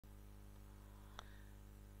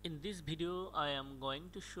In this video, I am going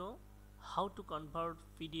to show how to convert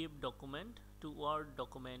PDF document to Word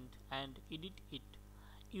document and edit it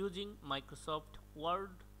using Microsoft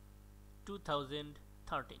Word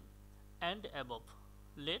 2013 and above.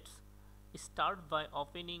 Let's start by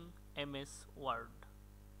opening MS Word.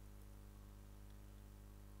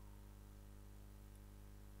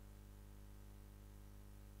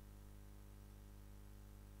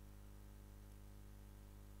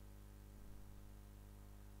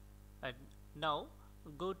 And now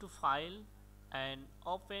go to File and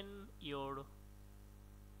open your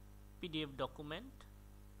PDF document.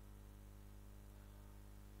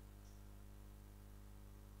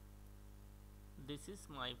 This is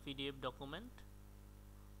my PDF document.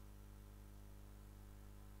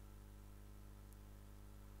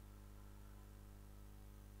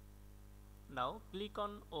 Now click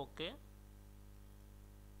on OK.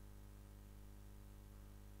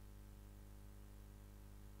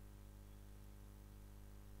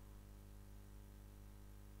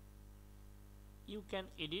 You can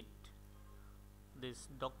edit this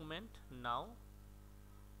document now.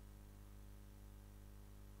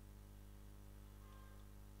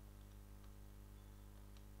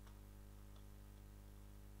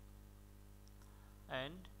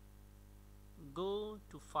 And go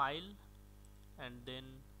to File and then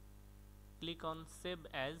click on Save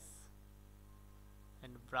As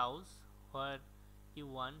and browse where you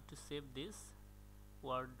want to save this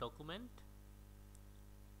Word document.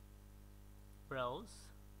 Browse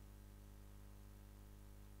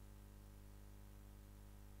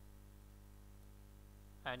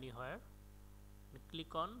anywhere and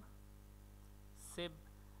click on Save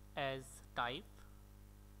As type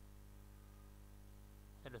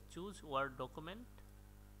and choose Word document,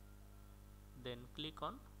 then click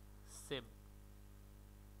on Save.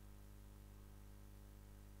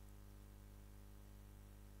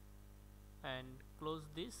 And close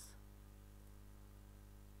this,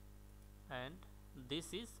 and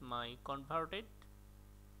this is my converted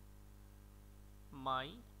my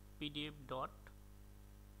pdf.docs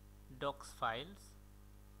files.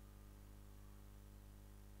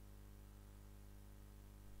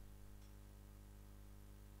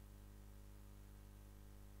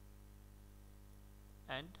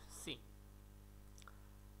 And see.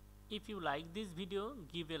 If you like this video,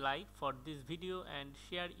 give a like for this video and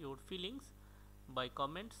share your feelings by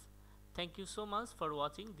comments. Thank you so much for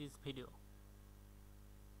watching this video.